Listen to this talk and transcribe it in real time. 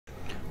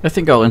I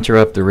think I'll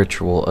interrupt the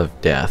ritual of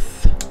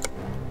death.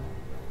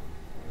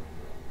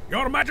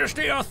 Your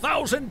Majesty,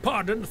 1,000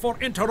 pardons for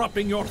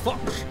interrupting your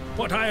thoughts,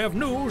 but I have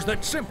news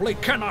that simply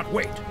cannot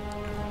wait.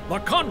 The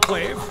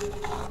Conclave,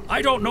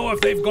 I don't know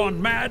if they've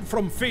gone mad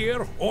from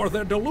fear or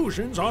their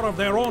delusions are of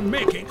their own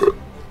making,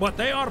 but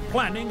they are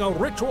planning a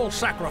ritual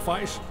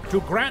sacrifice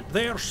to grant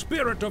their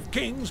Spirit of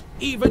Kings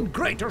even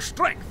greater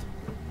strength.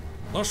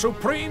 The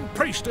Supreme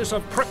Priestess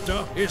of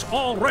Crypta is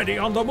already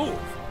on the move,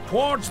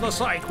 towards the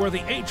site where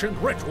the ancient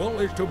ritual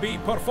is to be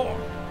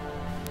performed.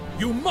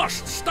 You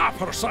must stop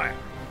her, sire.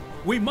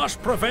 We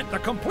must prevent the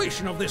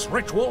completion of this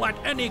ritual at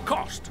any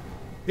cost.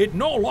 It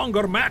no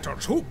longer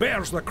matters who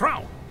bears the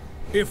crown.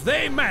 If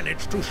they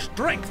manage to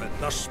strengthen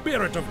the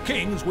Spirit of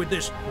Kings with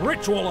this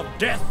ritual of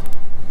death,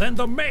 then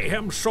the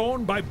mayhem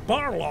shown by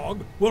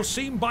Barlog will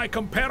seem by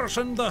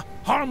comparison the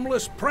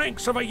harmless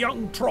pranks of a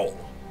young troll.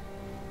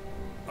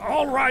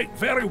 All right,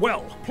 very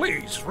well.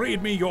 Please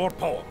read me your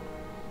poem.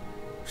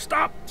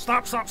 Stop.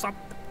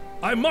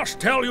 I must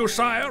tell you,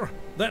 sire,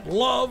 that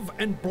love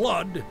and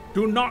blood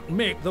do not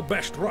make the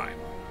best rhyme.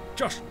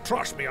 Just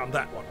trust me on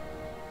that one.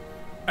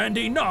 And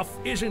enough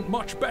isn't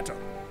much better.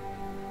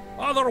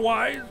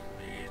 Otherwise,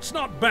 it's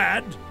not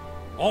bad,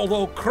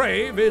 although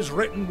crave is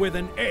written with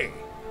an A.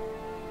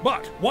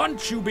 But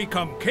once you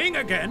become king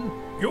again,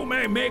 you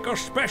may make a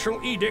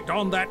special edict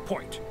on that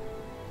point.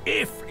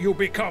 If you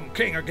become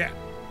king again.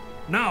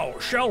 Now,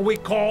 shall we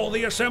call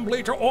the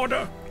assembly to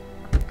order?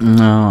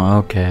 No,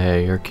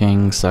 okay, your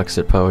king sucks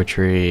at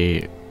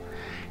poetry,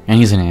 and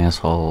he's an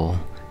asshole,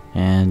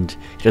 and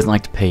he doesn't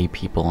like to pay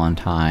people on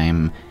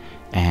time,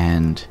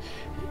 and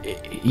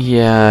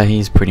yeah,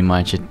 he's pretty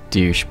much a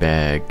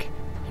douchebag.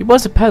 He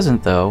was a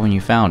peasant though when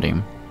you found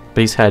him, but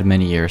he's had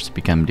many years to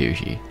become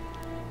douchey.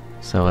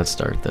 So let's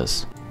start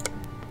this.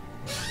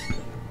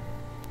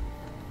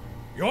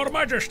 Your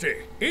Majesty,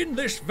 in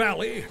this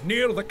valley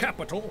near the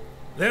capital,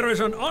 there is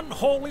an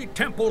unholy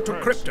temple to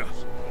Crypta,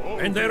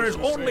 and there is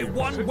only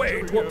one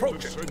way to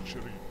approach it.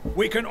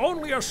 We can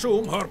only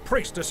assume her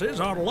priestesses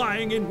are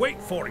lying in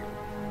wait for you.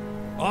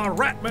 Our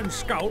Ratman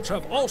scouts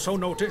have also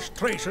noticed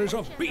traces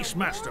of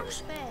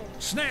beastmasters,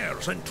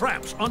 snares and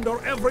traps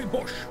under every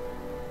bush.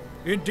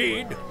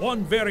 Indeed,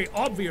 one very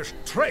obvious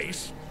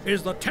trace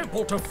is the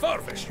temple to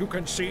Fervis you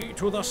can see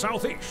to the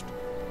southeast.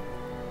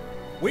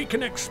 We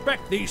can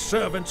expect these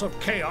servants of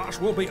chaos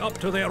will be up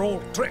to their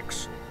old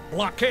tricks,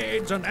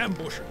 blockades and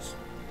ambushes.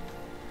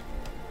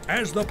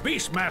 As the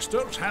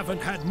beastmasters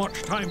haven't had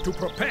much time to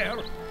prepare,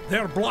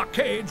 their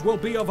blockades will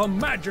be of a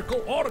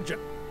magical origin,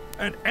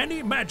 and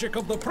any magic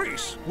of the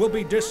priests will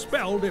be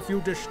dispelled if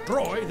you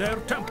destroy their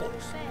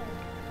temples.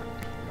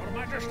 Your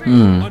Majesty,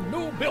 a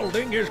new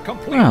building is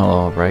complete. Well,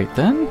 alright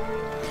then.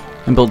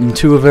 I'm building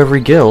 2 of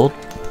every guild.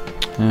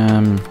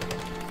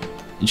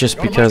 Just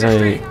Your because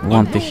Majesty, I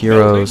want the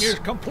heroes.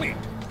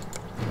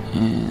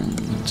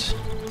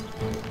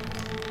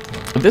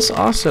 And this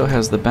also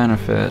has the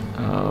benefit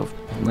of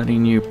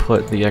letting you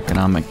put the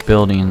economic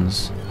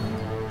buildings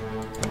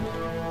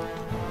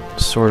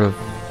sort of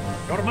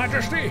Your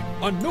Majesty,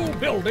 a new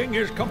building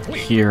is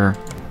complete. here,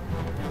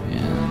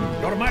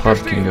 and Your pub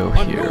Majesty, can go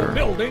a here, new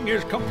building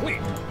is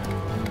complete.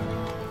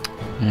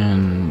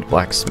 and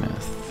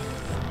blacksmith.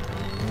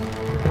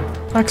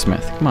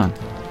 Blacksmith, come on,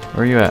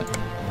 where are you at?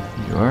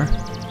 You are?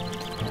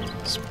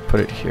 Let's put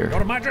it here.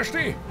 Your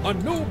Majesty, a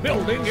new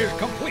building is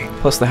complete.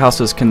 Plus the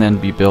houses can then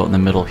be built in the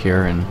middle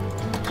here, and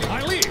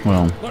I leave.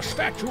 well, The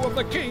statue of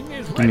the king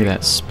is give me ready.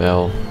 that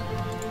spell.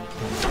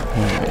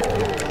 Alright.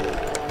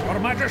 Your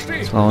Majesty,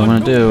 That's all I'm a gonna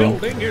new do.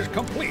 building is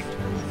complete.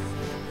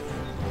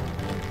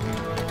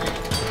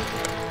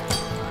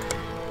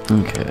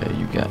 Okay,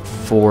 you got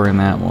 4 in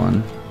that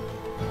one.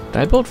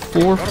 Did I build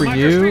 4 for Your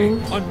you?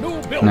 Majesty, a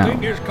new building No,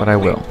 is complete. but I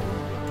will.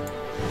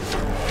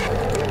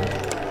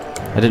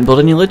 I didn't build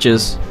any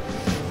liches,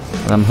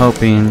 but I'm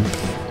hoping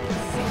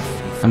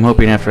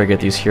after I get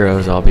these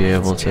heroes I'll be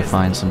able to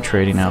find some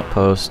trading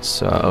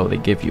outposts. Oh, they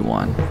give you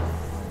one.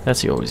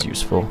 That's always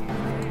useful.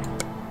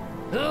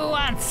 Who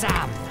wants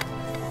some?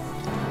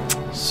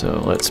 So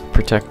let's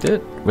protect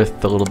it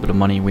with the little bit of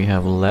money we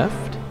have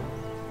left.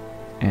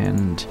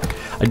 And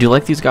I do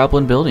like these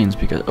goblin buildings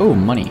because, oh,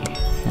 money.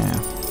 Yeah.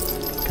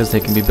 Because they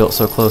can be built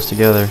so close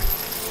together.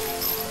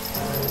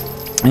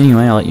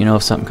 Anyway, I'll let you know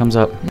if something comes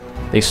up.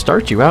 They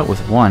start you out with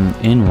 1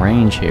 in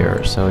range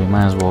here, so you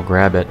might as well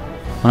grab it.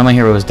 One of my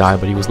heroes died,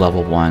 but he was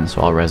level 1,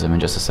 so I'll res him in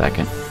just a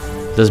second.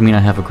 Doesn't mean I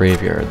have a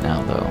graveyard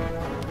now, though.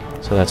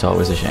 So that's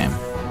always a shame.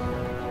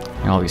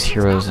 And all these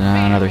heroes,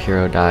 another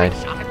hero died.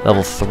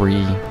 Level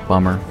 3,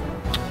 bummer.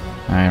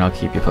 Alright, I'll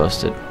keep you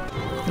posted.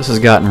 This has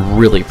gotten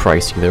really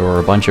pricey. There were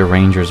a bunch of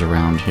rangers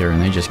around here,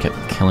 and they just kept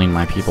killing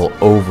my people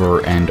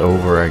over and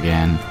over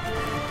again.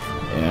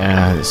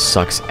 Yeah, this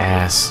sucks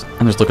ass.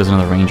 And just look, as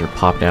another ranger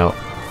popped out.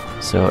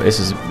 So this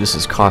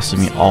is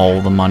costing me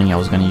all the money I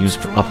was going to use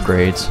for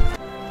upgrades.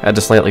 I had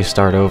to slightly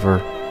start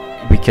over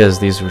because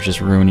these were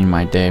just ruining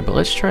my day. But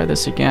let's try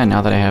this again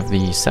now that I have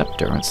the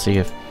scepter. Let's see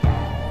if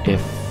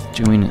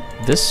doing it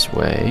this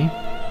way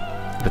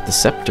with the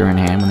scepter in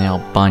hand when they all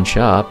bunch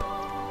up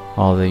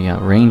all the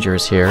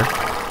rangers here.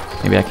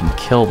 Maybe I can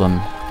kill them,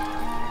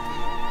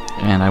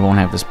 and I won't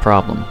have this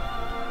problem.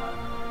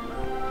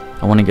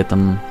 I want to get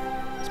them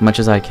as much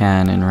as I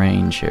can in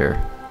range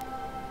here.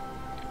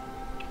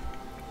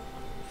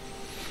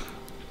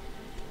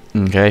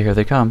 Okay, here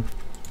they come.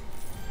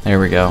 There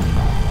we go.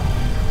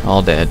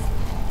 All dead.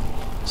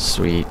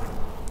 Sweet.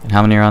 And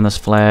how many are on this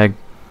flag?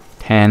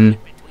 10.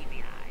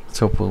 Let's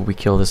hope we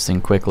kill this thing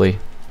quickly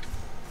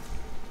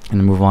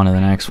and move on to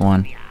the next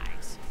one.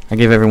 I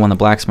gave everyone the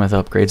blacksmith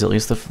upgrades, at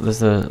least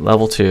the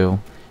level 2,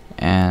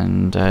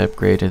 and I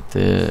upgraded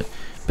the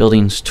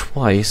buildings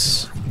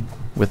twice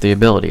with the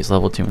abilities,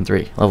 level 2 and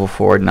 3. Level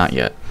 4, not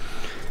yet.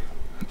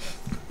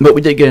 But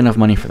we did get enough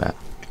money for that.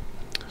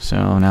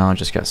 So now I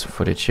just got some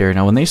footage here.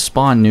 Now when they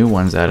spawn new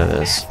ones out of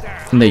this,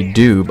 and they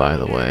do, by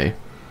the way,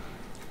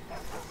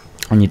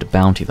 I need to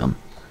bounty them.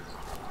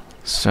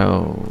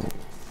 So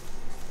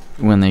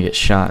when they get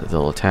shot,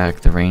 they'll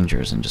attack the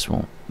rangers and just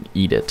won't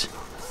eat it.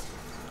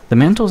 The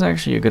mantle is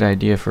actually a good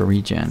idea for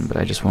regen, but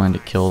I just wanted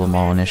to kill them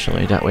all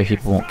initially. That way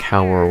people won't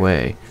cower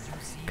away,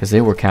 because they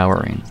were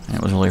cowering, and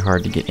it was really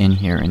hard to get in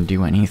here and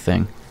do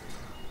anything.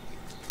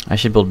 I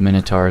should build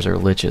minotaurs or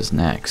liches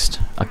next.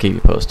 I'll keep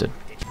you posted.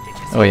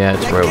 Oh yeah,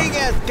 it's Rowan.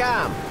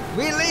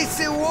 Release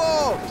the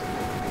wolves.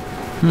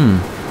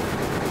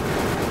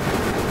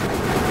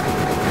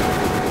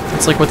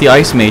 It's like what the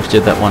Ice Mage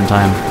did that one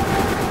time.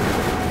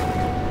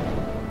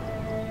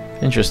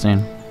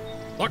 Interesting.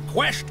 The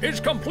quest is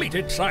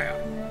completed, sire.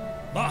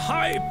 The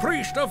High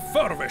Priest of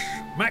Furvish,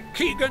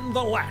 McKeegan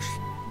the Last.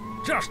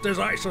 Just as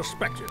I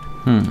suspected.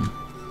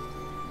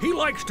 He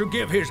likes to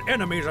give his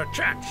enemies a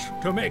chance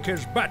to make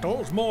his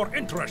battles more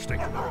interesting.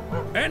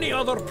 Any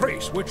other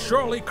priest would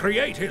surely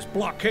create his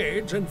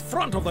blockades in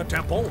front of the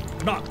temple,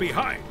 not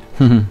behind.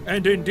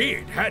 And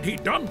indeed, had he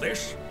done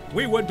this,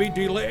 we would be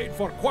delayed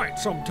for quite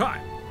some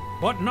time.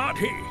 But not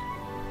he.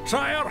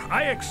 Sire,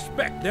 I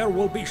expect there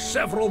will be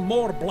several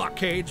more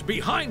blockades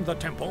behind the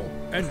temple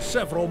and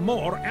several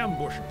more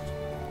ambushes.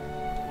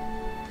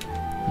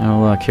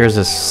 Oh look, here's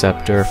a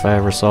scepter if I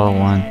ever saw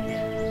one.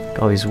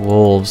 All these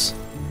wolves.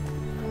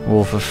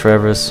 Wolf of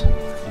Frevis.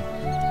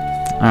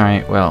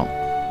 Alright, well,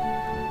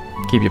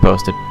 keep you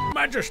posted.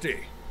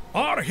 Majesty,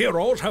 our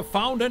heroes have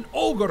found an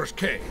ogre's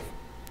cave.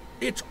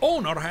 Its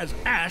owner has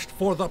asked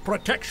for the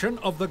protection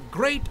of the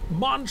great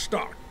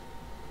monster.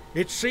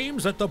 It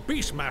seems that the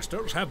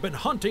Beastmasters have been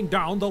hunting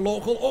down the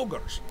local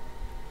ogres.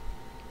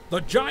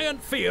 The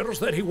giant fears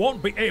that he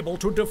won't be able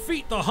to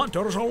defeat the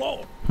hunters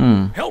alone.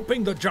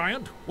 Helping the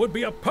giant would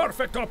be a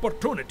perfect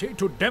opportunity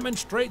to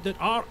demonstrate that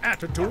our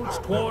attitudes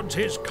towards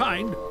his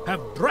kind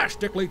have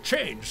drastically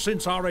changed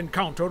since our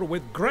encounter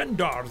with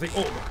Grendar the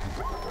ogre.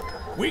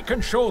 We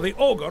can show the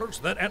ogres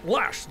that at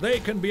last they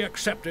can be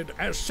accepted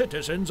as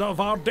citizens of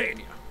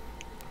Ardania.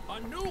 A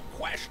new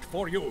quest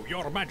for you,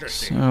 Your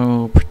Majesty.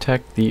 So,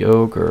 protect the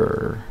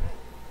ogre.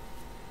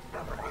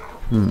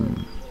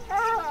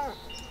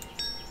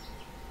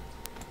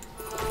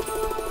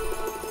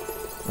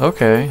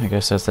 Okay, I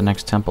guess that's the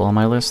next temple on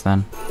my list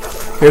then.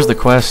 Here's the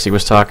quest he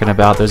was talking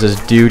about. There's this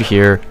dude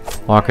here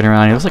walking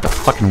around. He looks like a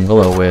fucking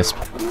will-o-wisp,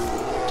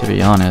 to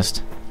be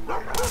honest.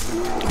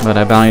 But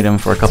I bountied him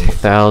for a couple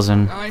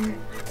thousand.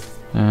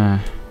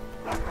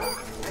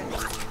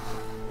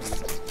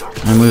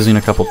 I'm losing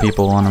a couple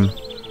people on him.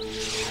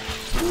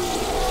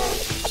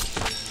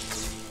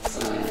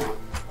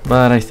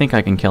 But I think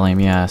I can kill him,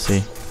 yeah,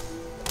 see?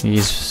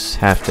 He's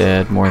half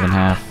dead, more than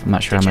half. I'm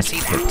not sure how much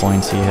hit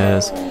points he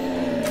has.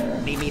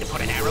 Need me to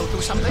put an arrow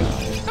through something?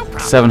 No problem.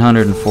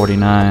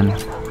 749.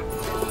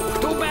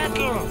 To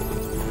battle.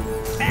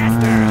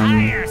 Faster,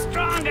 higher,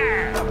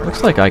 stronger.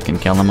 Looks like I can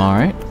kill him,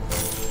 alright.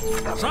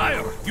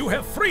 Sire, you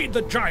have freed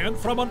the giant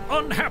from an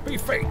unhappy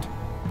fate.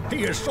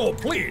 He is so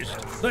pleased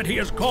that he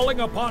is calling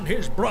upon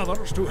his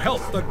brothers to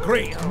help the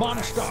great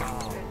monster.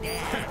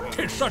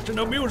 It's such an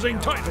amusing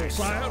title,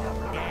 sire.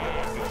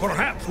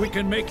 Perhaps we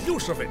can make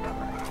use of it.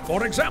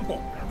 For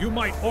example, you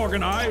might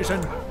organize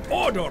an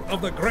Order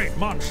of the Great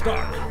Monster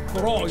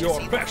for all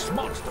your best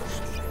monsters.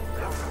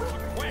 The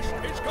quest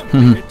is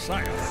completed,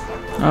 sire.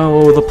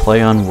 Oh, the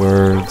play on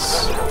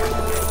words.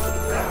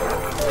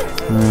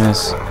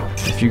 Yes.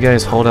 If you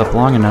guys hold up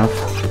long enough,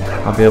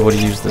 I'll be able to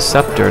use the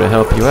scepter to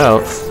help you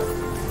out.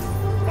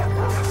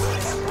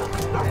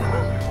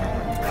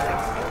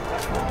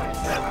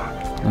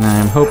 And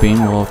I'm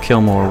hoping we'll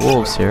kill more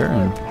wolves here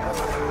and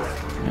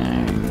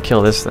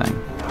kill this thing,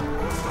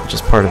 which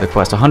is part of the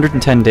quest.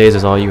 110 days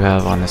is all you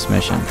have on this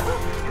mission.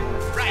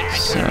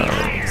 So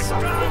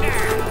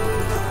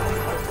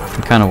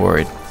I'm kind of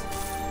worried.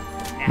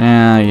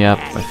 Yep,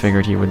 I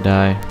figured he would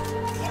die.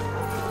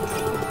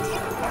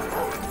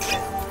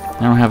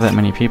 I don't have that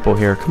many people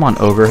here. Come on,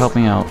 ogre, help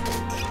me out.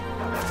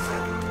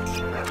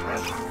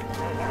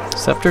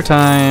 Scepter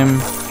time.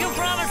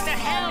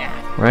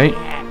 Right?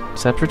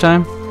 Scepter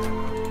time?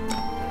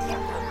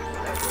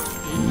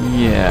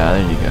 Yeah,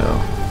 there you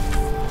go.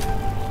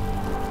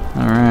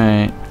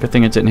 Alright. Good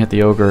thing it didn't hit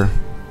the ogre.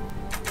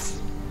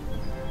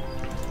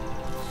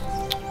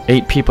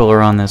 8 people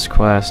are on this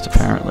quest,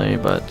 apparently,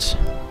 but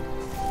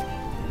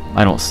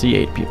I don't see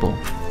 8 people.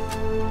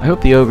 I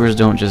hope the ogres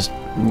don't just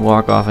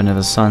walk off into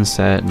the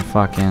sunset and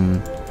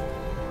fucking...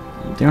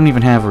 They don't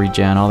even have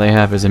regen. All they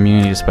have is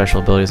immunity to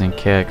special abilities and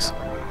kicks.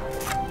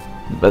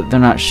 But they're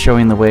not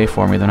showing the way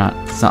for me.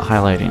 It's not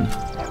highlighting.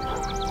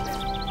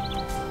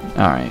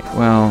 Alright,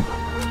 well...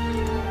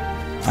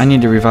 I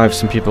need to revive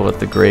some people at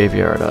the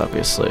graveyard,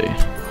 obviously.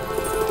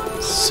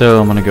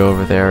 So I'm gonna go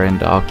over there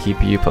and I'll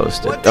keep you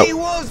posted. What the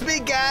wolves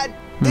began,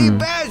 the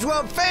bears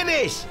won't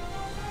finish.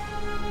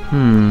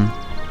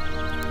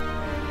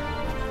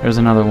 There's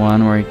another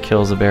one where he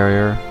kills a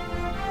barrier.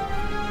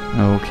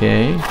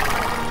 Okay.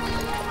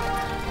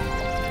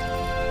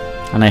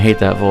 And I hate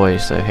that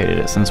voice. I hated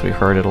it since we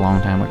heard it a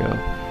long time ago.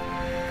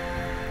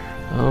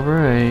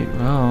 Alright,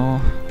 well...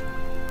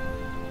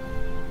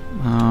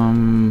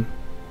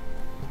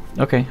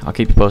 Okay, I'll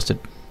keep you posted.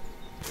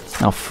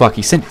 Oh fuck,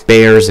 he sent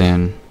bears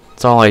in.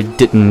 That's all I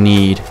didn't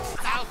need.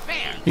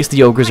 At least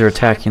the ogres are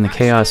attacking the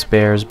chaos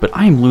bears, but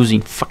I'm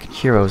losing fucking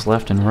heroes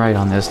left and right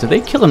on this. Did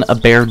they kill a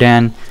bear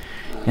den?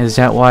 Is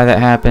that why that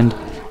happened?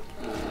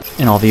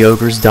 And all the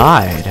ogres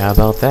died. How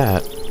about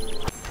that?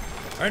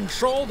 And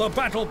so the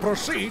battle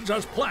proceeds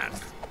as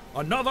planned.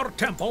 Another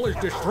temple is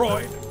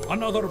destroyed,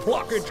 another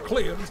blockage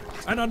cleared,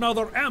 and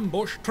another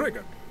ambush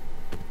triggered.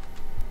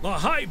 The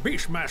High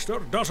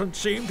Beastmaster doesn't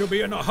seem to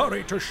be in a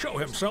hurry to show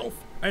himself,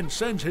 and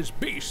sends his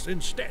beasts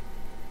instead.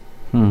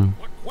 The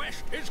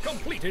quest is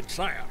completed,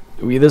 sire.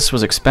 This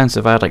was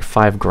expensive. I had like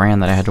 5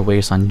 grand that I had to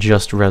waste on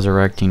just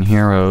resurrecting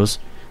heroes.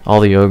 All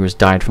the ogres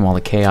died from all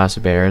the chaos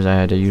bears. I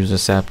had to use a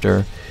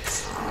scepter.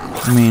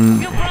 I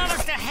mean,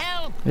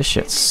 this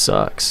shit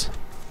sucks.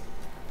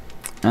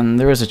 And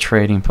there is a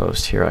trading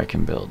post here I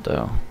can build,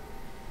 though.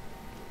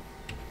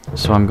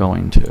 So I'm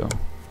going to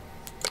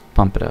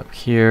bump it up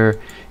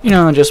here. You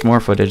know, just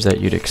more footage that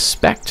you'd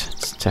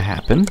expect to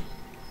happen.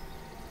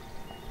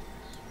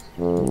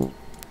 And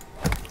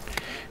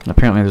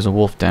apparently there's a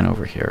wolf den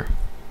over here.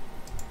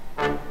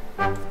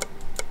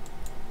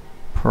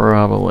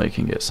 Probably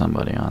can get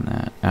somebody on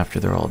that after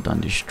they're all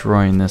done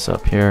destroying this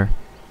up here.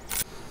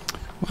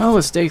 Well,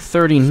 it's day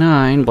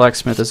 39.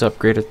 Blacksmith is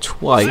upgraded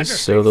twice,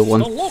 so the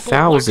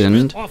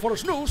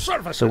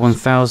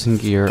 1,000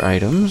 gear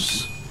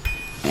items.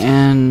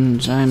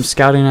 And I'm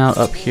scouting out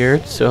up here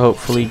to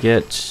hopefully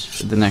get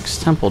the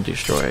next temple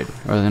destroyed,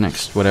 or the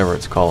next whatever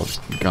it's called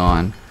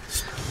gone.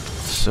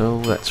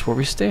 So that's where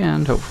we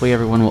stand. Hopefully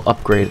everyone will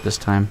upgrade it this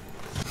time.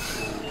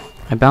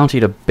 I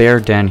bountied a bear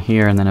den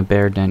here and then a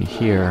bear den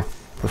here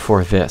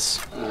before this.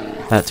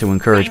 That to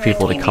encourage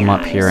people to come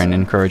up here and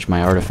encourage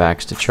my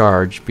artifacts to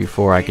charge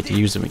before I get to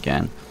use them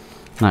again.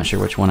 Not sure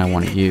which one I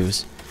want to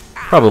use.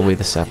 Probably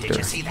the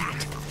scepter.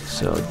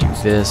 So do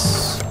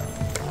this.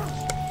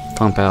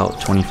 Pump out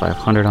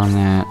 2,500 on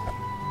that.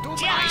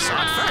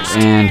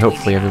 And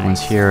hopefully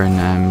everyone's here, and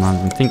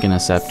I'm thinking a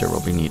scepter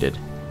will be needed.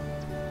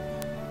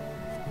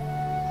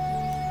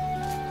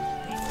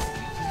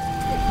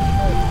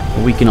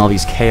 Weaken all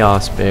these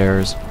chaos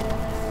bears.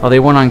 Oh, they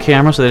weren't on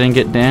camera, so they didn't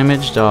get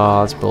damaged?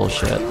 Oh, that's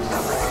bullshit.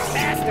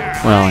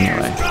 Well,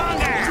 anyway.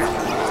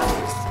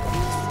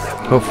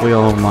 Hopefully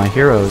all of my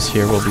heroes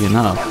here will be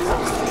enough.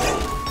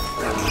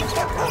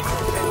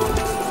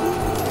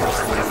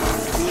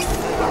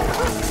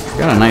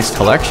 Got a nice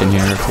collection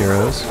here of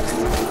heroes.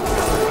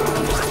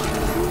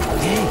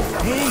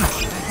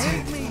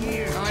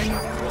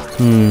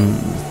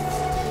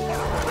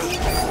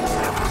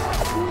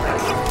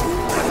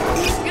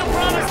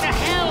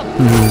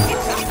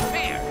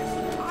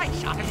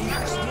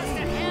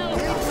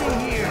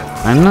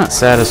 I'm not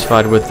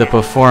satisfied with the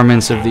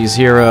performance of these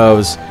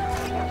heroes.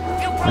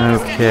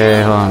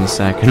 Okay, hold on a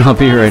second. I'll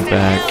be right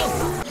back.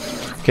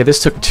 Okay,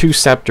 this took 2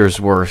 scepters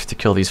worth to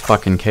kill these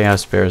fucking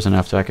chaos bears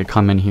enough so I could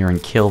come in here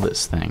and kill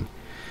this thing.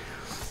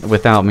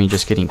 Without me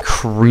just getting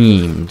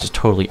creamed, just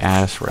totally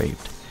ass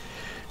raped.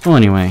 Well,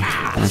 anyway,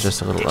 that's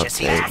just a little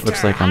update.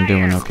 Looks like I'm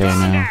doing okay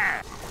now.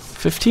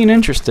 15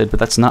 interested, but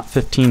that's not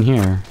 15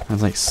 here.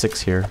 There's like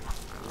 6 here.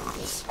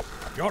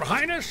 Your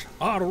Highness,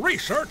 our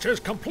research is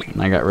complete.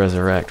 And I got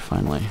resurrect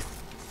finally.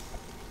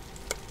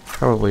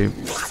 Probably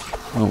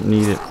won't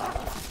need it.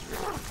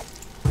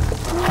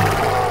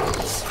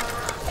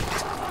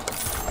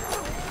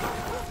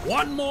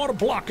 One more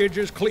blockage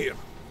is clear.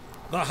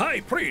 The High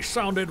Priest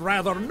sounded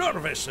rather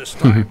nervous this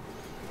time.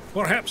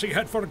 Perhaps he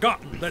had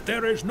forgotten that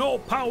there is no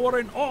power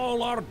in all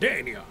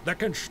Ardania that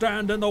can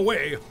stand in the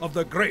way of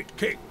the great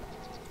king.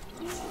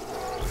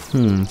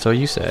 So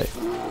you say.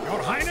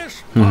 Your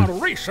Highness, our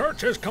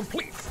research is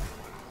complete.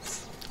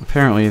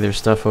 Apparently there's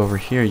stuff over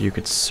here you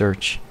could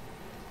search.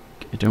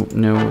 I don't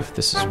know if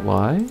this is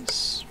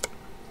wise.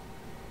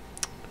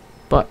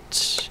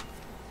 But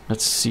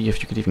let's see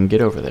if you could even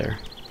get over there.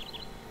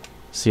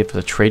 See if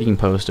there's a trading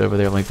post over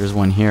there, like there's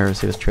one here.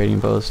 See this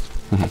trading post?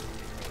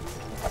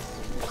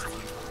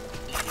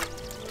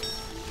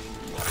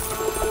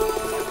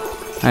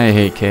 I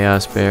hate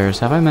chaos bears.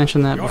 Have I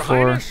mentioned that before?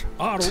 Your Highness,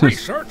 our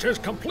research is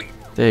complete.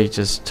 They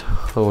just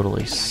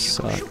totally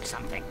suck.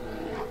 Hey,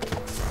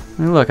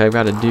 look, I've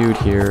got a dude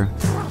here.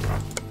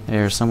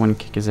 There, someone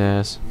kick his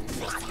ass.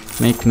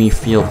 make me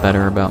feel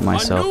better about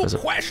myself as a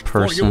quest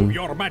person. for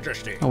you, Your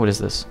Majesty. Oh, what is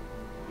this?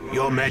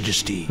 Your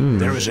Majesty,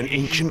 there is an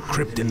ancient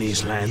crypt in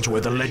these lands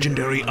where the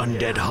legendary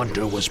undead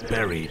hunter was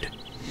buried.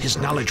 His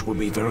knowledge will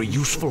be very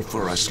useful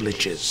for us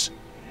liches.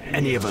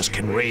 Any of us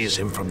can raise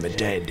him from the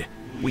dead.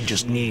 We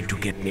just need to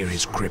get near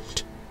his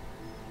crypt.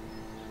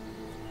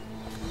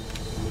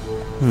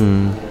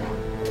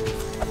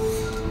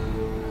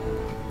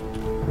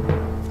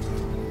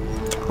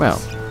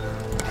 Well,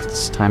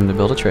 it's time to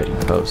build a trading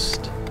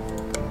post.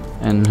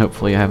 And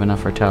hopefully I have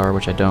enough for a tower,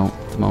 which I don't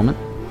at the moment.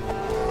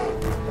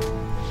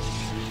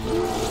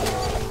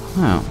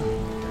 Oh.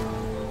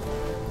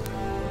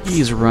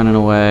 He's running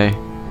away.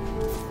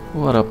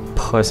 What a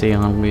pussy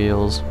on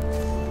wheels.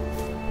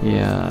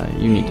 Yeah,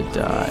 you need to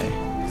die.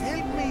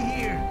 Help me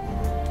here.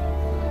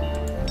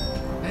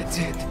 That's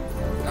it.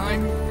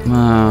 I'm...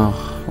 Oh,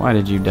 why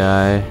did you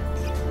die?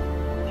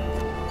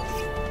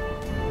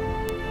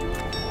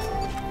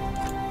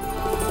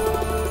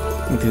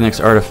 I think the next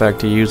artifact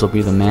to use will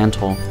be the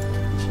mantle.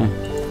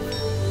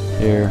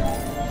 Here.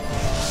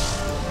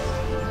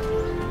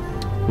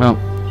 Well.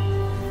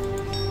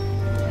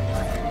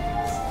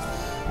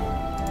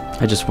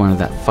 I just wanted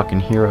that fucking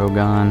hero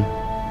gone.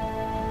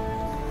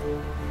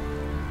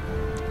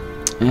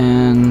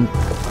 And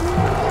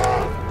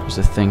there's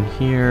a thing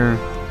here.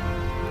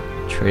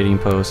 Trading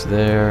post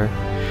there.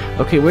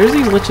 Okay, where's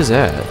these liches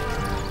at?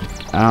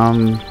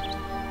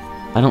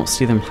 I don't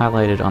see them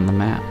highlighted on the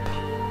map,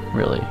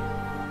 really.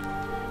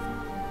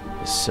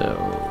 So,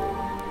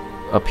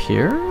 up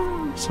here?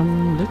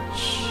 Some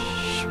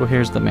lich? Well,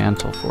 here's the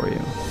mantle for you.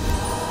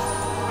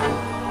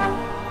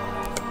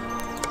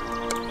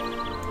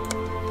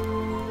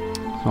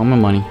 All my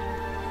money.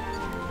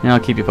 Yeah, I'll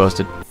keep you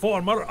posted.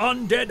 Former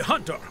undead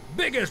hunter,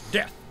 big as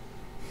death.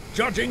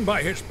 Judging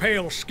by his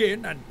pale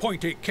skin and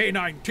pointy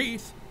canine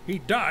teeth, he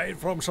died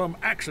from some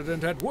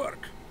accident at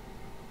work.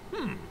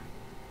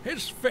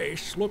 His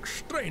face looks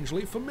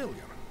strangely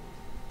familiar.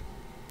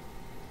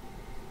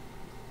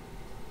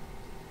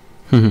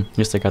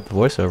 Guess I got the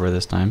voiceover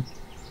this time.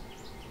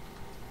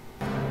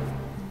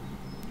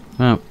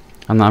 Well,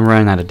 I'm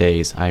running out of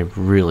days. I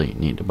really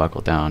need to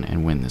buckle down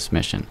and win this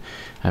mission.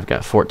 I've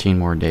got 14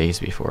 more days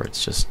before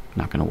it's just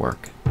not going to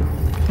work.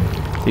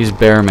 These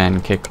bear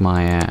men kicked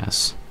my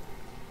ass.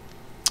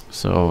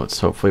 So let's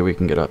hopefully we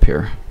can get up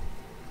here.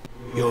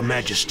 Your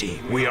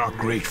Majesty, we are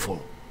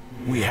grateful.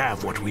 We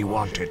have what we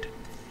wanted.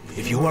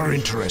 If you are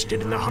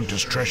interested in the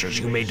hunter's treasures,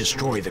 you may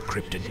destroy the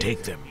crypt and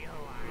take them.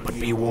 But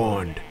be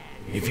warned,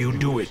 if you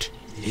do it,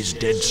 his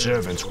dead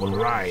servants will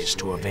rise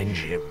to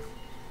avenge him.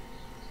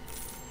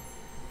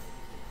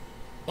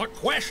 The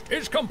quest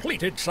is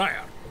completed,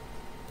 sire.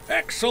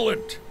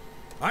 Excellent.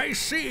 I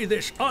see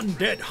this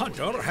undead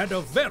hunter had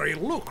a very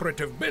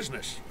lucrative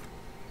business,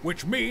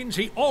 which means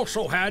he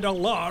also had a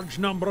large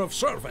number of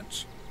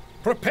servants.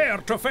 Prepare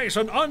to face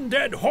an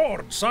undead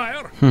horde,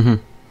 sire.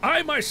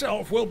 I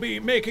myself will be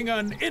making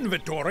an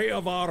inventory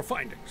of our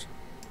findings.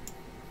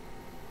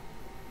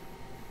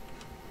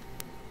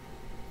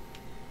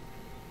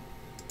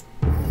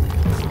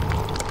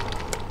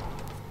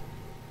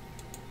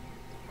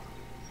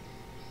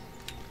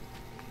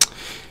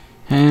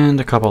 And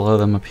a couple of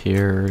them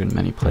appeared in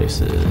many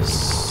places.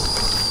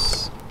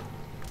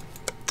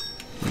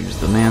 Here's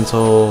the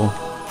mantle.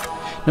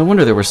 No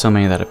wonder there were so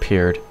many that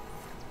appeared.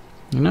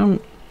 You know,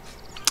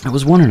 I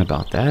was wondering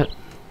about that.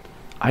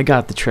 I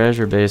got the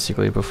treasure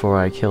basically before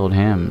I killed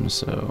him,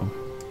 so...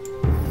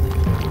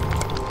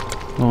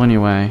 Well,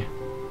 anyway,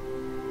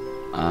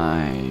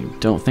 I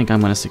don't think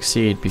I'm going to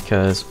succeed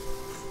because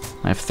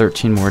I have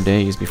 13 more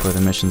days before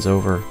the mission's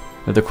over.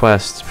 Or the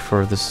quest,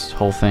 before this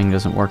whole thing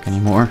doesn't work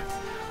anymore.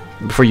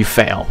 Before you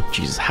fail.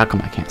 Jesus, how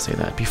come I can't say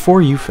that?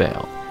 Before you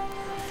fail.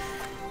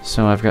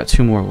 So I've got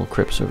 2 more little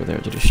crypts over there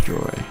to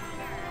destroy.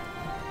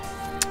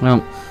 Well,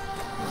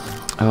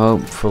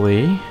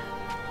 hopefully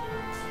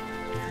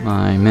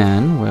my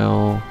men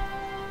will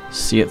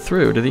see it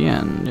through to the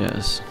end,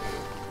 yes.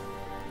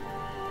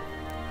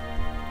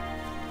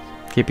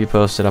 Keep you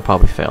posted. I'll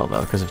probably fail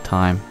though because of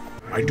time.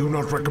 I do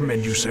not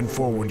recommend you send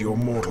forward your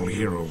mortal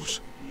heroes.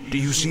 Do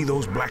you see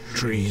those black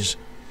trees?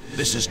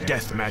 This is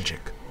death magic.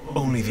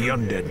 Only the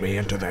undead may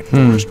enter that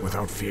forest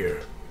without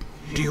fear.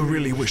 Do you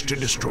really wish to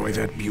destroy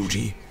that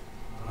beauty?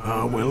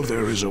 Ah, well,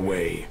 there is a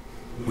way.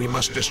 We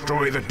must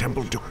destroy the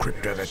temple to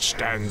Crypta that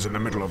stands in the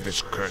middle of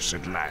this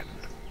cursed land.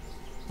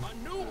 A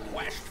new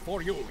quest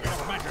for you,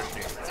 Your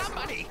Majesty.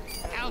 Somebody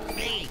help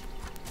me.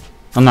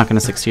 I'm not going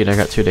to succeed. I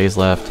got 2 days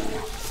left.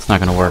 It's not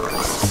going to work.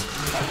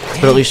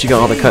 But at least you got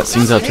all the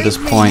cutscenes up to this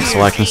point,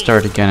 so I can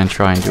start again and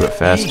try and do it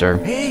faster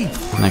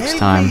next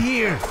time.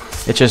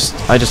 I just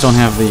don't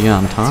have the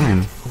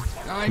time.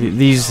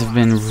 These have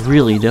been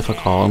really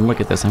difficult, and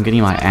look at this, I'm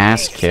getting my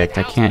ass kicked.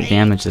 I can't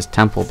damage this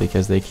temple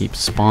because they keep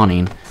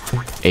spawning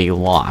a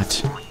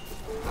lot.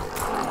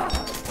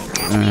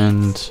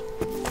 And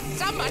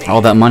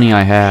all that money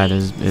I had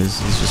is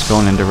just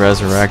going into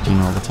resurrecting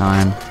all the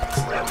time.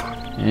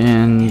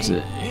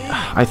 And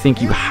I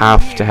think you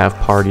have to have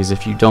parties.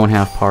 If you don't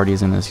have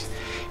parties in this,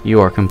 you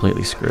are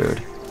completely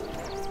screwed.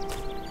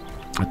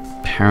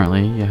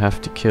 apparently you have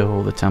to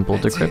kill the Temple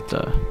to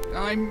Crypta.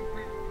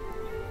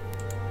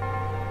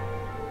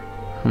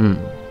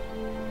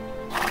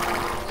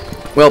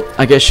 Well,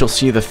 I guess you'll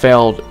see the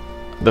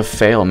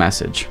fail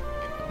message.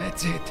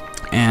 That's it.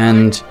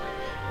 And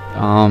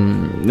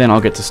then I'll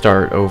get to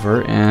start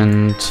over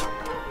and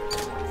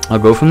I'll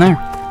go from there.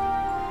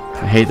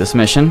 I hate this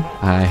mission.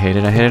 I hate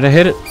it, I hate it, I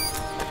hate it.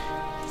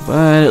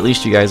 But at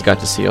least you guys got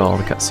to see all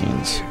the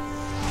cutscenes.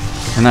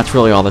 And that's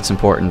really all that's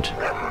important.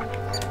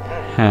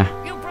 Heh.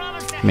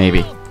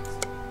 Maybe.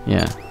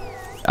 Yeah.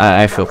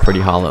 I feel pretty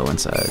hollow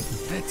inside.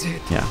 That's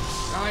it. Yeah.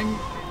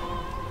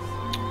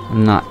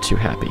 I'm not too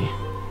happy.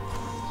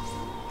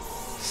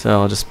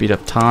 So I'll just speed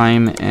up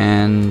time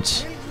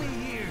and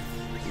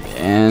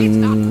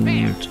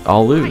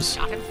I'll lose.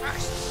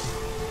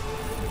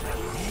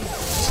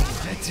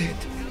 That's it.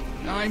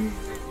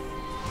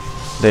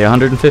 Day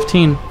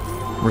 115.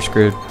 We're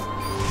screwed.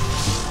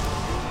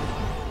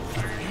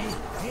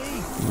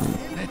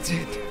 That's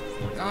it.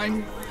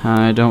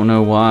 I don't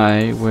know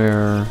why,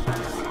 where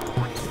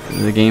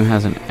the game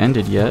hasn't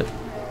ended yet.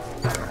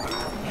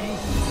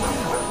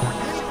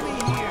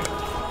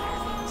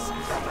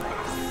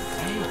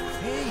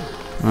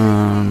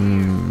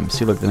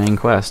 See, look, the main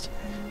quest.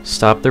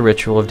 Stop the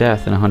ritual of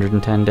death in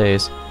 110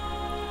 days.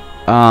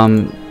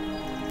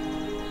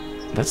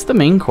 That's the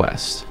main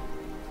quest.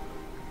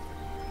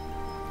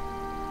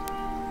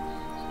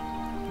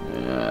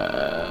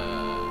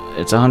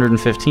 It's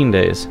 115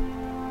 days.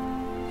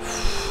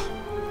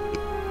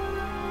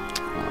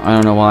 I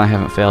don't know why I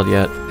haven't failed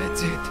yet.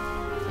 That's it.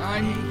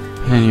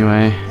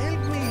 Anyway, Help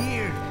me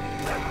here.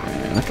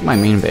 look at my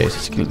main base.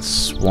 It's getting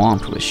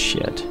swamped with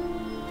shit.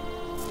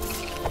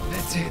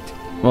 That's it.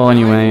 Well,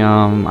 anyway,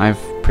 I've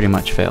pretty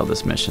much failed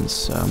this mission,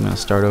 so I'm gonna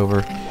start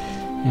over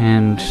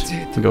and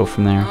go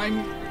from there.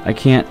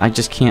 I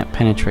just can't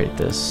penetrate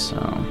this, so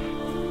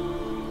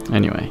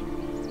anyway,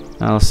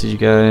 I'll see you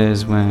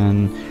guys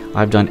when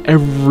I've done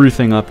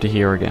everything up to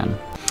here again.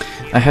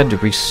 I had to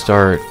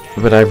restart,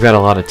 but I've got a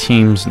lot of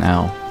teams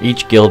now.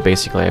 Each guild,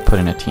 basically, I put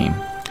in a team.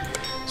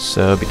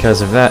 So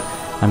because of that,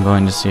 I'm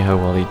going to see how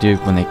well they do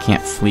when they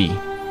can't flee.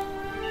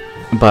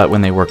 But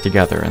when they work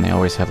together, and they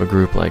always have a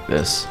group like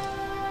this.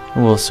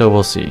 Well, so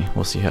we'll see.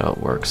 We'll see how it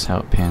works, how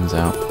it pans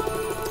out.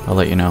 I'll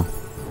let you know.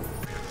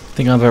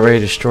 Think I'm about ready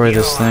to destroy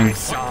this thing.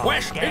 The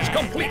quest is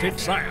completed,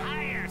 sire.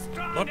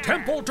 The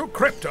Temple to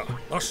Crypta,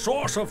 the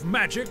source of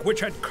magic which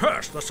had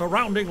cursed the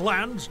surrounding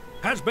lands,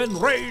 has been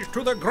razed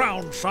to the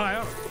ground,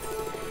 sire.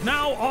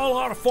 Now all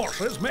our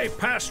forces may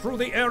pass through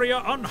the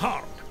area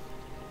unharmed.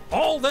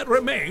 All that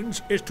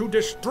remains is to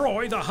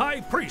destroy the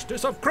High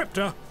Priestess of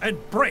Crypta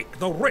and break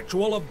the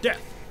ritual of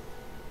death.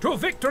 To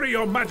victory,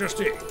 your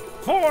Majesty,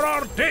 for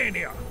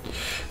Ardania!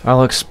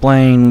 I'll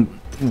explain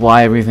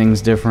why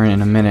everything's different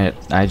in a minute.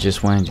 I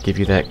just wanted to give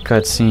you that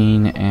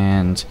cutscene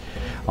and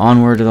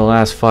onward to the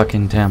last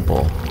fucking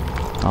temple.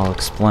 I'll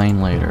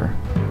explain later.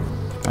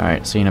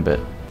 Alright, see you in a bit.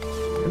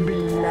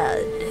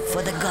 Blood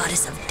for the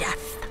goddess of death.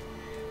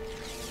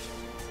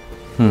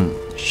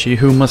 She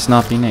who must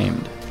not be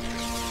named.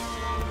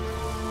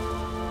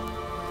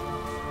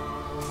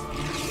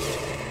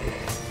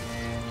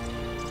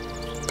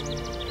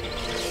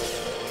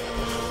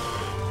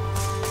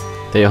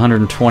 Day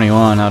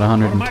 121 out of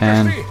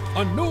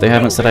 110. They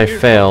haven't said I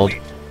failed.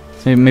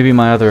 Maybe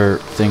my other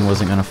thing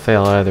wasn't gonna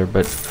fail either,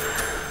 but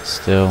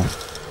still.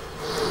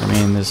 I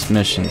mean, this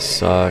mission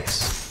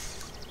sucks.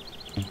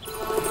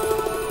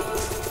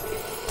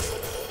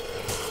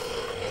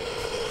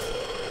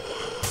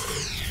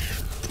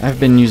 I've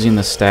been using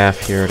the staff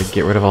here to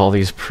get rid of all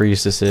these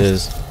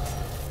priestesses.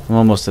 I'm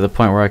almost to the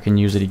point where I can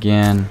use it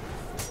again.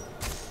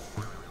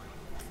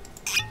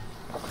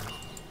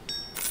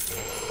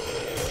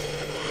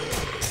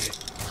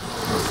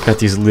 Got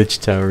these lich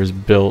towers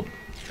built.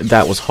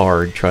 That was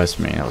hard, trust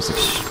me. That was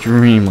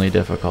extremely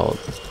difficult.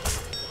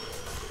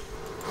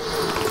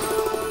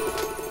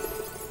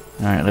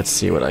 Alright, let's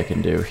see what I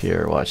can do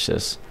here. Watch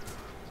this.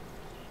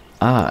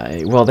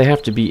 Well, they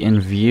have to be in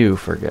view,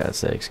 for God's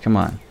sakes. Come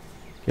on.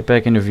 Get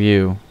back into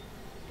view.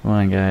 Come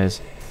on,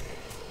 guys.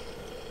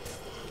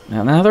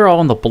 Now they're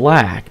all in the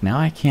black. Now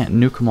I can't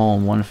nuke them all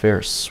in one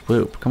fair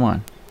swoop. Come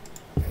on.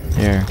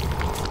 Here.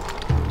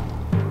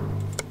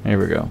 Here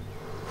we go.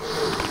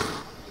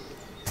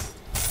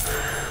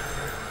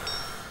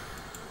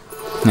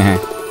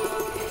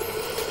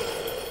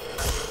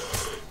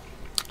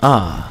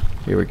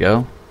 Here we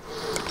go.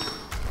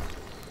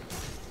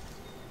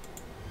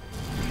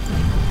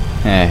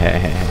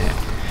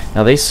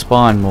 Now they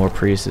spawn more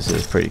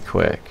priestesses pretty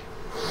quick.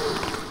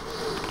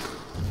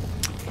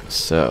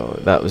 So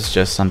that was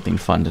just something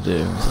fun to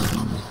do.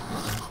 Something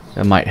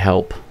that might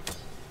help.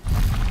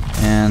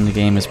 And the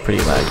game is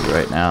pretty laggy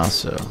right now,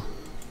 so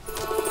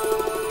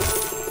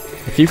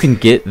if you can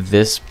get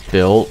this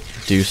built,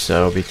 do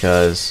so,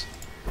 because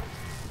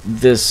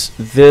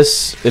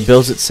it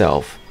builds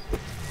itself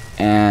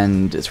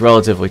and it's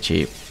relatively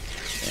cheap,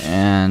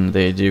 and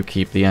they do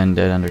keep the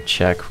undead under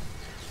check.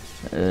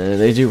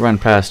 They do run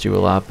past you a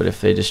lot, but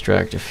if they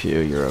distract a few,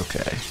 you're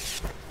okay.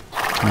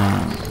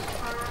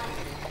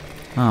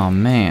 Oh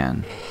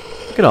man.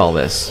 Look at all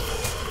this.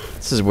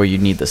 This is where you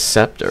need the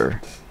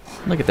scepter.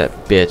 Look at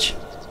that bitch.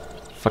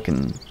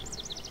 Fucking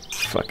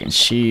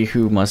she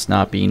who must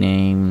not be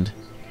named.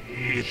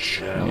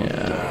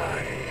 Yeah.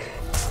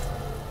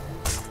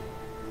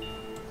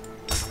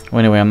 Well,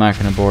 anyway, I'm not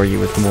gonna bore you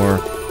with more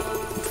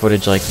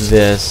footage like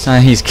this.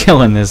 He's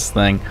killing this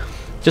thing.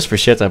 Just for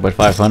shits, I put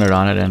 500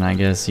 on it, and I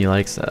guess he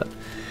likes that.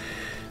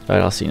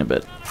 Alright, I'll see you in a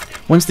bit.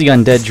 Once the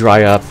undead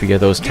dry up via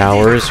those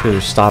towers, who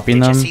are stopping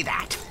them,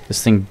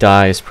 this thing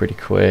dies pretty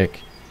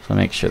quick. So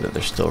make sure that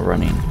they're still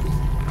running.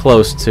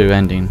 Close to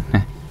ending.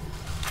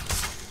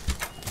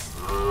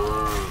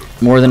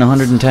 More than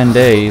 110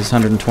 days,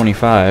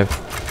 125.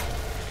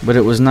 But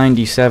it was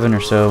 97 or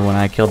so when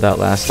I killed that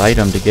last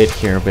item to get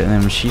here. But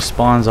then when she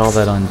spawns all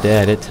that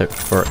undead, it took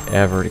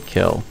forever to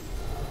kill.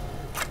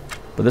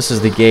 But this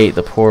is the gate,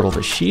 the portal.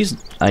 But she's...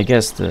 I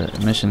guess the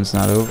mission's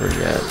not over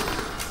yet.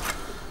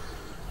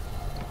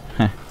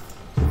 Huh.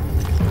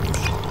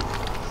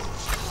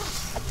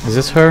 Is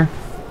this her?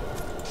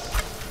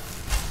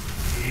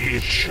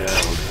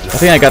 I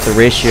think I got the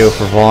ratio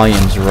for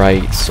volumes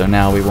right, so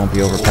now we won't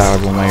be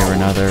overpowered one way or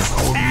another.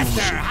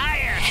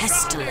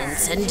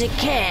 Pestilence and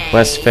decay.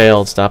 Quest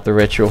failed. Stop the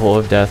ritual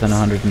of death in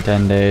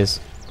 110 days.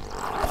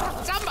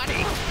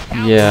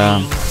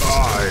 Yeah,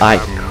 I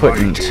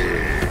couldn't.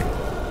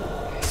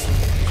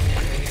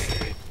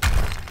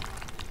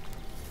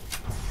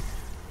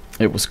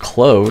 It was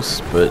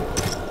close, but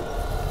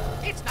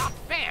It's not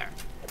fair.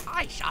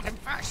 I shot him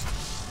first.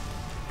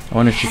 I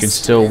wonder if you can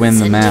still win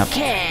the map.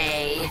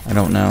 I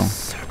don't know.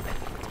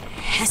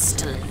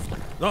 Pestilence.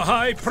 The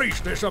High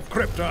Priestess of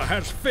Crypta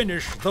has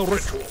finished the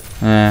ritual.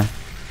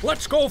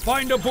 Let's go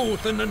find a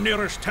booth in the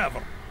nearest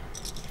tavern.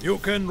 You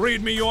can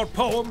read me your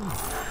poem,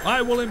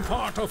 I will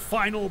impart a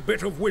final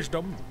bit of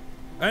wisdom,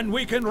 and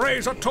we can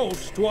raise a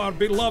toast to our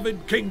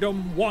beloved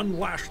kingdom one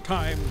last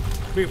time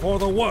before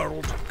the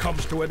world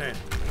comes to an end.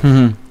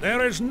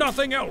 There is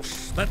nothing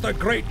else that the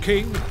great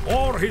king,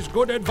 or his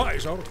good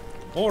advisor,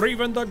 or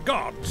even the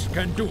gods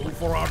can do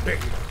for our day.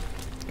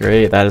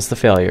 Great, that is the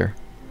failure.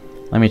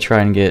 Let me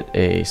try and get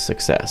a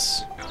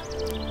success.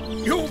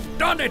 You've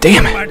done it,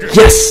 Damn Your it!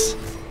 Majesty. Yes!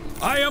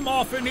 I am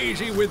often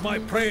easy with my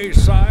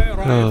praise, sire,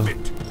 I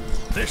admit.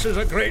 This is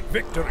a great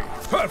victory.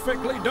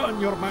 Perfectly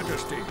done, Your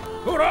Majesty.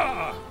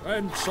 Hurrah!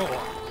 And so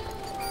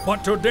on.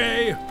 But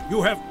today,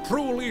 you have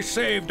truly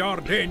saved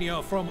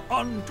Ardania from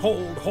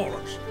untold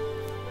horrors.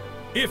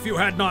 If you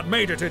had not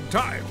made it in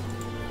time.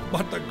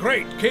 But the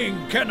great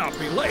king cannot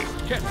be late,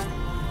 can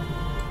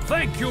he?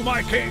 Thank you,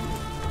 my king.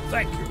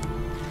 Thank you.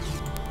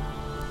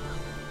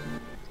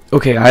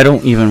 Okay, I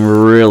don't even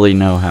really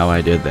know how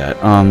I did that.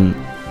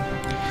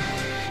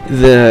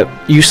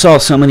 You saw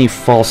so many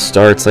false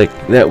starts, like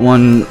that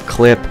one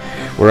clip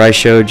where I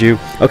showed you.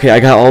 Okay, I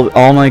got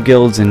all my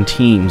guilds and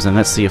teams, and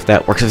let's see if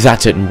that works. If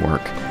that didn't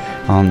work,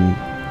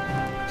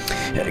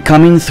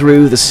 coming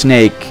through the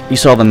snake, you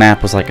saw the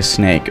map was like a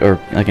snake or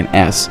like an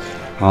S.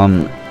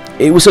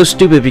 It was so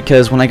stupid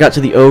because when I got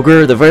to the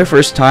ogre, the very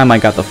first time I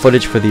got the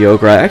footage for the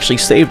ogre, I actually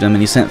saved him,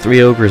 and he sent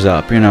 3 ogres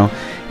up, you know,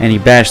 and he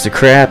bashed the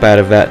crap out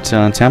of that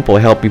temple,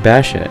 helped me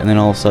bash it, and then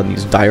all of a sudden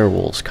these dire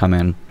wolves come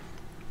in.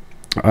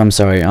 I'm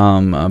sorry,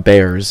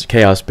 bears,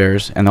 chaos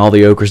bears, and all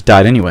the ogres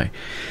died anyway.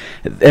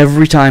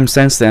 Every time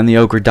since then, the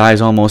ogre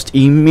dies almost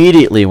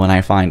immediately when I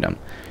find him.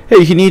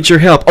 Hey, he needs your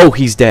help. Oh,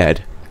 he's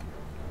dead.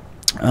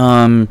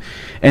 And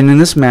in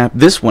this map,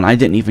 this one, I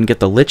didn't even get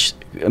the Lich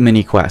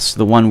mini quest,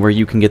 the one where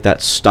you can get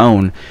that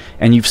stone,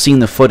 and you've seen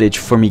the footage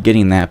for me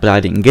getting that, but I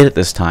didn't get it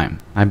this time.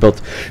 The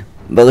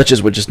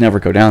Liches would just never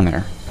go down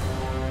there.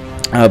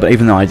 But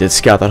even though I did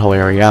scout that whole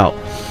area out,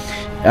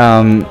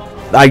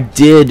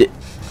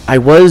 I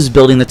was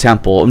building the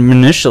temple.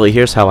 Initially,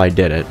 here's how I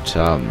did it.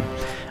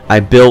 I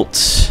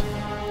built,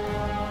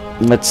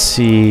 let's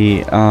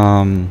see,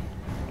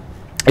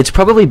 it's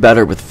probably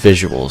better with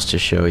visuals to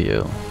show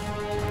you.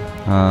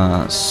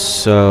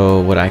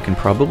 So what I can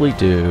probably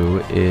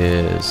do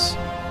is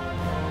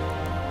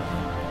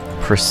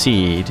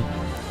proceed,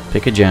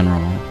 pick a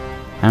general.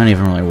 I don't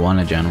even really want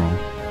a general.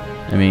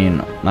 I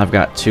mean, I've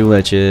got 2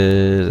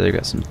 liches, I've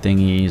got some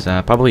thingies,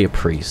 probably a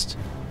priest.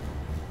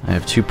 I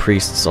have 2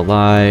 priests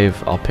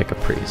alive. I'll pick a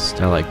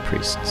priest. I like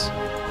priests.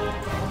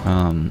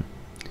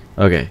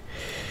 Okay.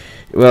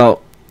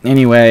 Well,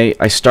 anyway,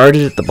 I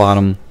started at the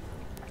bottom.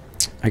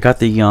 I got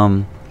the,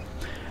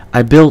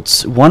 I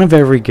built one of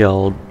every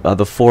guild,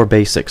 the 4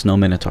 basics, no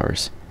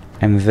minotaurs.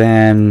 And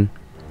then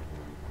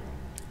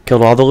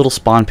killed all the little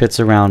spawn pits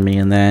around me,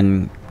 and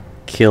then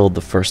killed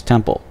the first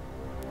temple.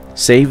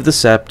 Saved the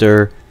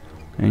scepter,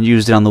 and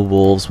used it on the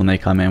wolves when they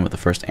come in with the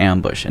first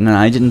ambush. And then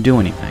I didn't do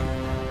anything.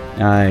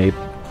 I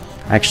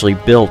actually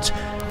built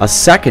a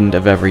second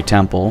of every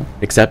temple,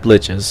 except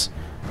liches.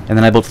 And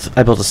then I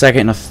built a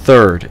second and a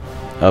third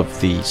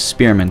of the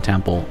spearman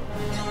temple.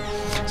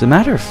 As a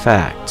matter of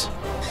fact,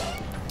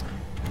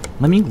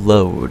 let me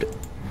load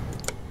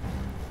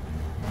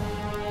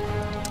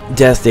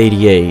Death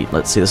 88.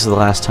 Let's see, this is the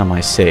last time I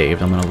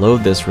saved. I'm going to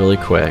load this really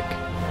quick,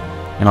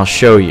 and I'll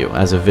show you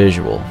as a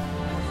visual.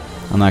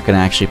 I'm not going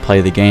to actually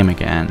play the game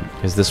again,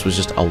 because this was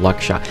just a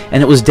luck shot.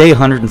 And it was day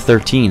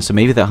 113, so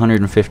maybe that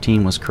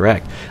 115 was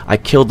correct. I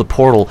killed the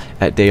portal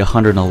at day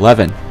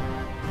 111,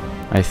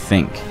 I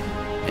think.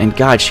 And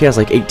God, she has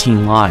like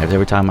 18 lives.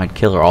 Every time I'd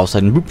kill her, all of a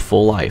sudden, boop,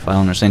 full life. I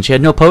don't understand. She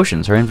had no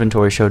potions. Her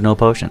inventory showed no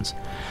potions.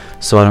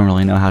 So I don't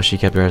really know how she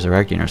kept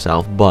resurrecting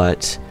herself,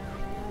 but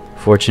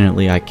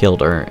fortunately I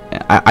killed her.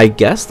 I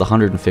guess the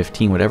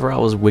 115, whatever I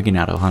was wigging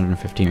out of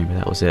 115, maybe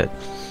that was it.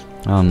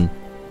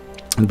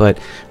 But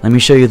let me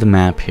show you the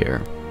map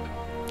here.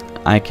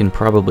 I can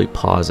probably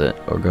pause it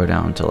or go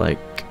down to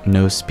like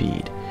no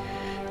speed.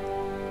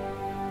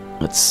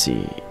 Let's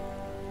see.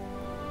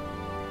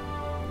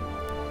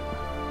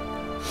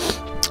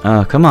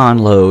 Come on,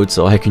 load,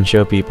 so I can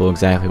show people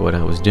exactly what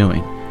I was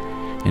doing.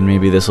 And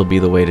maybe this will be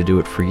the way to do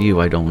it for you,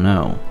 I don't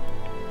know.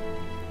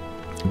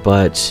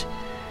 But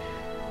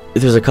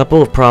there's a couple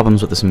of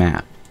problems with this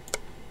map.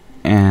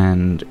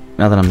 And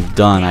now that I'm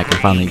done, I can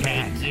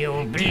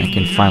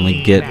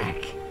finally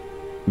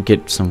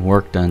get some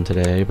work done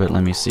today. But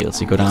let me see. Let's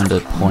see. Go down to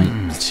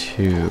point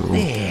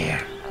 2.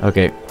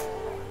 Okay.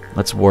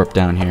 Let's warp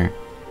down here,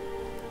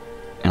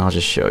 and I'll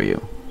just show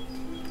you.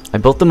 I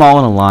built them all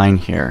in a line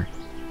here.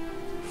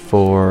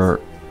 For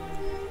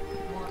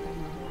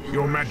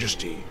Your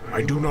Majesty,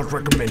 I do not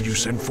recommend you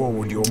send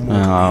forward your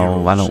mortal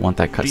oh, I heroes. don't want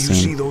that Do you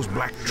see cutscene. those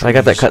black trees? I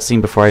got that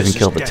cutscene before I even This is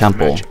killed the death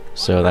temple, magic.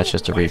 so that's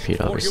just a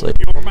repeat, obviously.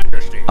 Your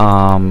Majesty.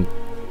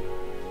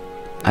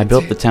 I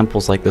built the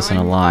temples like this in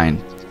a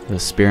line. The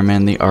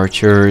spearmen, the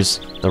archers,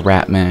 the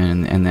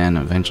ratmen, and then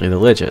eventually the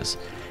liches.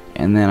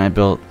 And then I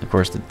built, of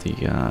course,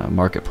 the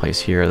marketplace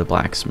here, the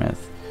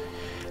blacksmith.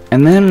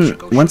 And then,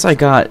 once I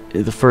got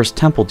the first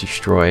temple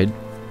destroyed,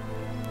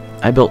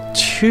 I built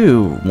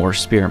 2 more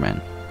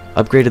spearmen.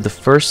 Upgraded the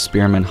first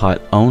spearman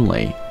hut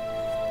only,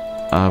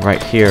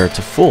 right here,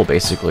 to full,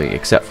 basically,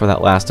 except for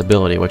that last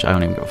ability, which I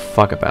don't even give a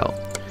fuck about.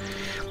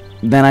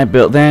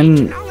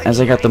 Then as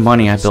I got the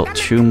money, I built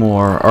 2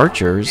 more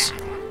archers,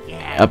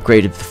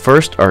 upgraded the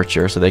first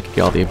archer so they could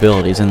get all the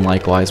abilities, and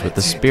likewise with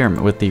the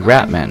spearmen, with the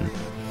ratmen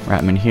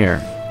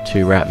here,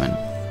 2 ratmen.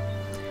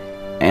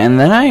 And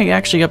then I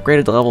actually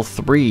upgraded to level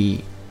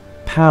 3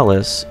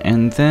 palace,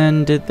 and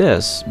then did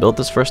this, built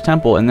this first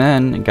temple, and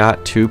then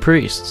got 2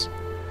 priests.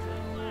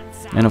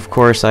 And of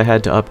course I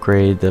had to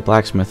upgrade the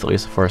blacksmith at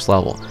least the first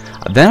level.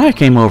 Then I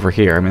came over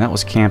here. I mean, that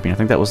was camping. I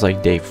think that was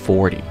like day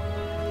 40.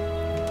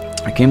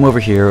 I came over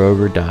here,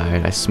 ogre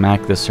died, I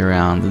smacked this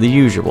around, the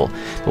usual.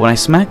 But when I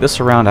smacked this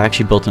around, I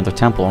actually built another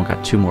temple and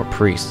got 2 more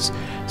priests.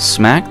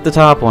 Smacked the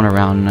top one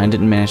around, and I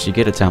didn't manage to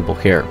get a temple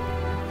here.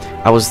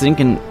 I was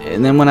thinking,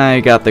 and then when I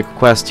got the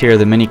quest here,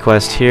 the mini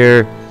quest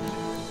here,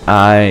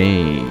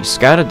 I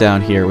scouted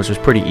down here, which was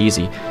pretty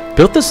easy.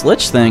 Built this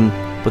lich thing,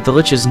 but the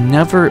lich is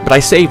never... But I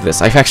saved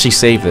this. I've actually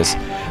saved this.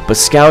 But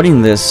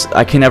scouting this,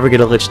 I can never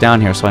get a lich down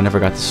here, so I never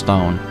got the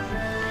stone.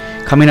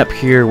 Coming up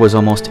here was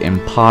almost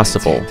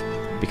impossible,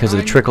 because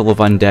the trickle of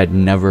undead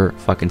never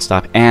fucking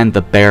stopped. And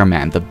the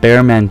bearman. The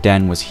bearman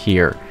den was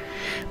here.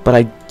 But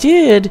I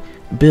did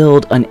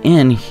build an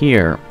inn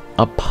here.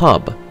 A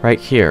pub right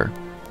here.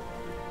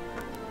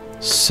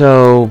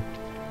 So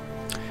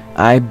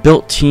I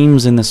built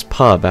teams in this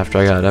pub after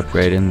I got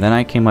upgraded, and then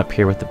I came up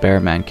here with the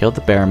bearman, killed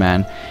the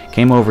bearman,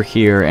 came over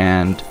here,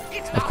 and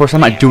of course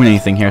I'm not doing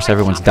anything here, so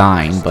everyone's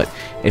dying, but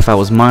if I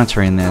was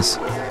monitoring this,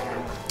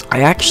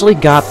 I actually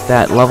got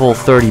that level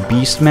 30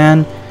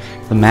 beastman,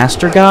 the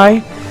master guy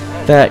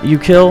that you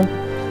kill,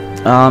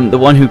 the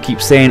one who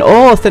keeps saying,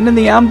 oh, thin in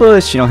the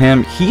ambush, you know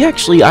him. I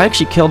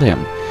actually killed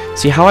him.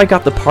 See, how I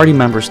got the party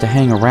members to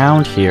hang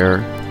around here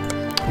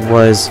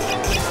was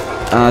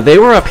they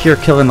were up here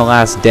killing the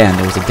last den.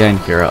 There was a den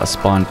here, a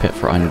spawn pit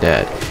for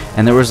undead,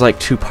 and there was like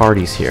 2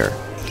 parties here.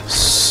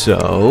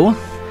 So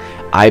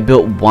I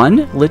built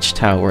 1 lich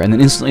tower and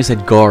then instantly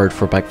said guard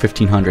for like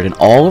 1500, and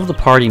all of the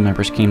party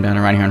members came down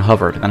around here and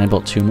hovered, and I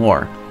built 2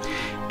 more.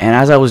 And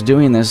as I was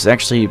doing this,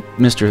 actually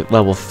Mr.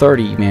 level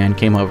 30 man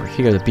came over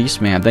here, the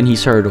beast man. Then he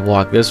started to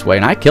walk this way,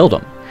 and I killed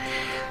him.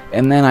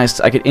 And then I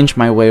could inch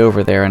my way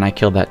over there, and I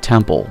killed that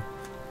temple.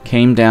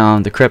 Came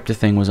down, the crypta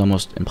thing was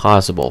almost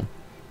impossible.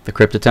 The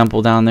crypta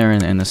temple down there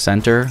in the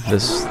center,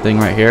 this thing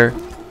right here,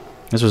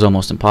 this was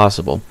almost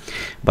impossible.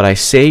 But I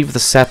saved the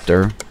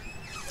scepter,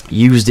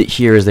 used it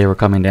here as they were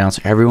coming down,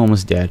 so everyone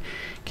was dead.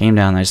 Came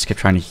down, and I just kept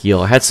trying to heal.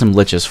 I had some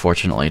liches,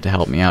 fortunately, to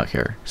help me out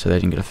here, so they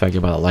didn't get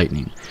affected by the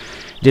lightning.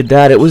 Did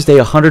that. It was day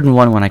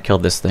 101 when I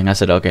killed this thing. I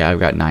said, okay,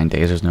 I've got 9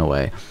 days, there's no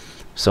way.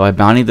 So I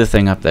bountied the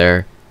thing up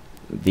there,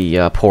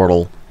 the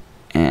portal,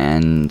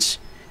 and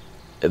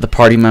the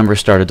party members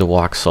started to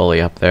walk slowly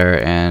up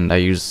there, and I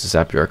used the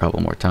scepter a couple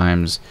more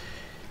times,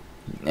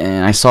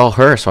 and I saw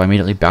her, so I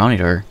immediately bountied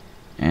her,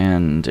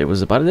 and it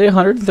was about day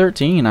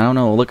 113. I don't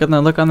know. Look on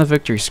the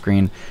victory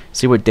screen,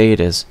 see what day it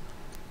is.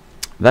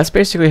 That's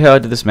basically how I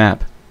did this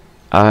map.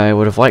 I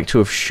would have liked to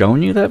have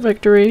shown you that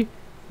victory,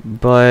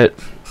 but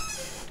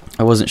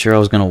I wasn't sure I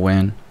was gonna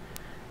win,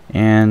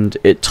 and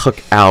it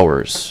took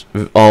hours,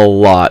 a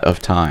lot of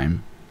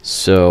time.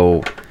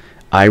 So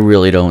I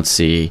really don't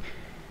see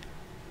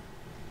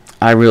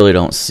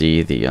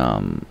the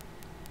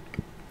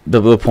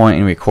the point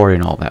in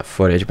recording all that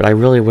footage, but I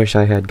really wish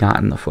I had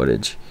gotten the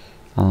footage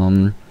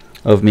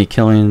of me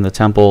killing the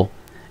temple.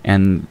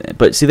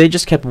 But see, they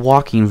just kept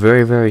walking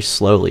very, very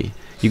slowly.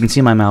 You can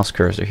see my mouse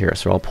cursor here,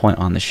 so I'll point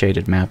on the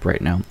shaded map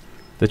right now.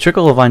 The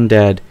trickle of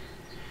undead,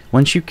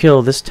 once you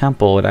kill this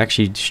temple, it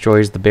actually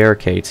destroys the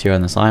barricades here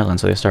on this island,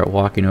 so they start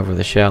walking over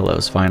the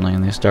shallows finally,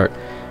 and they start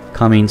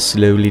coming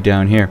slowly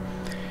down here.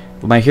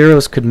 But my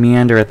heroes could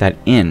meander at that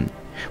inn,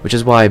 which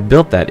is why I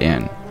built that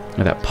inn,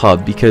 or that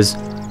pub, because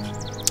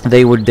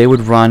they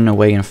would run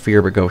away in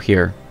fear but go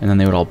here, and then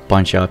they would all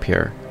bunch up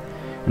here.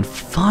 And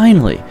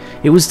finally,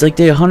 it was like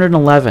day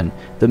 111,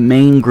 the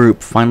main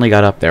group finally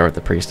got up there with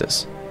the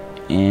priestess.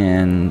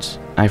 And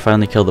I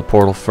finally killed the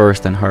portal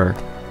first and her.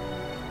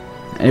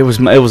 It was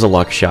a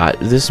luck shot.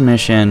 This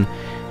mission,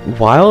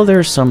 while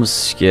there's some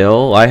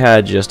skill, I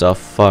had just a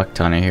fuck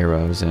ton of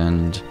heroes,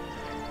 and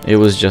it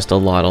was just a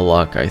lot of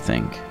luck, I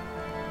think.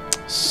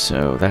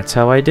 So that's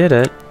how I did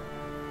it.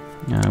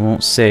 I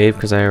won't save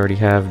because I already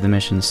have the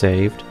mission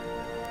saved.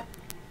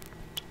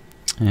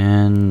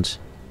 And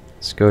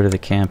let's go to the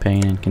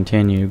campaign and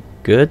continue.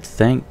 Good,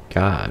 thank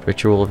God.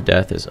 Ritual of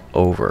Death is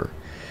over.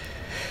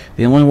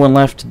 The only one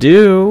left to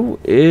do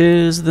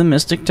is the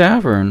Mystic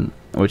Tavern,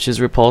 which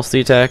is repulse the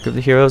attack of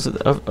the heroes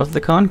of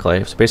the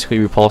Conclave. So basically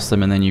repulse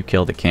them and then you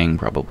kill the king,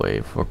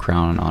 probably, for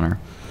crown and honor.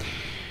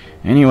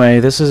 Anyway,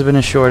 this has been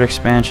a short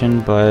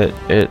expansion, but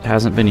it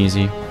hasn't been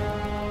easy.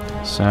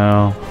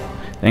 So,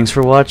 thanks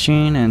for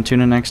watching, and tune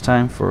in next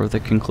time for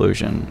the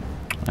conclusion.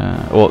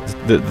 Well,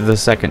 the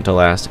second to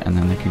last, and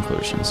then the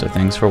conclusion. So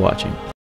thanks for watching.